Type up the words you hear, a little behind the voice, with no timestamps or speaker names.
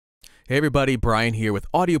Hey everybody, Brian here with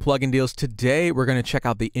Audio Plugin Deals. Today we're going to check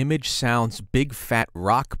out the Image Sounds Big Fat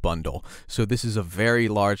Rock Bundle. So this is a very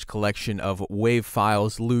large collection of WAV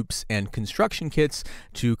files, loops, and construction kits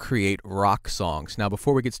to create rock songs. Now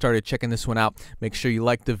before we get started checking this one out, make sure you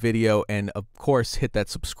like the video and of course hit that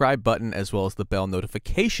subscribe button as well as the bell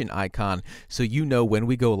notification icon so you know when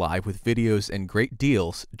we go live with videos and great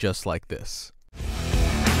deals just like this.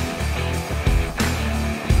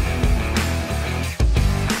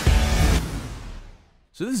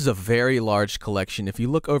 So this is a very large collection. If you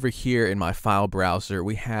look over here in my file browser,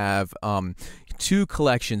 we have two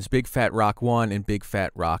collections, Big Fat Rock 1 and Big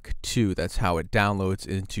Fat Rock 2. That's how it downloads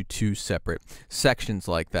into two separate sections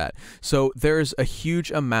like that. So there's a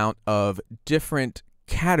huge amount of different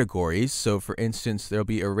categories. So for instance, they'll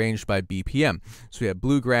be arranged by BPM. So we have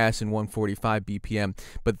bluegrass and 145 BPM,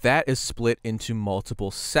 but that is split into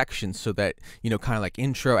multiple sections so that, kind of like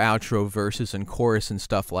intro, outro, verses, and chorus and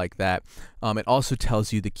stuff like that. It also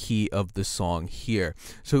tells you the key of the song here.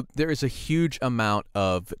 So there is a huge amount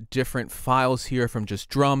of different files here, from just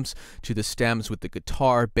drums to the stems with the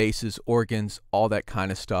guitar, basses, organs, all that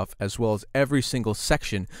kind of stuff, as well as every single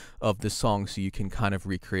section of the song so you can kind of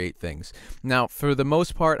recreate things. Now, for the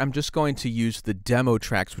most part, I'm just going to use the demo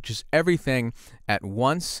tracks, which is everything at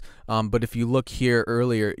once. But if you look here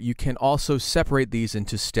earlier, you can also separate these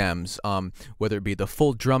into stems, whether it be the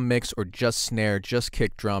full drum mix or just snare, just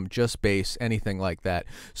kick drum, just bass, anything like that.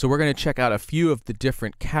 So we're going to check out a few of the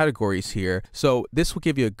different categories here. So this will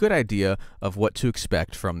give you a good idea of what to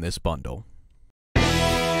expect from this bundle.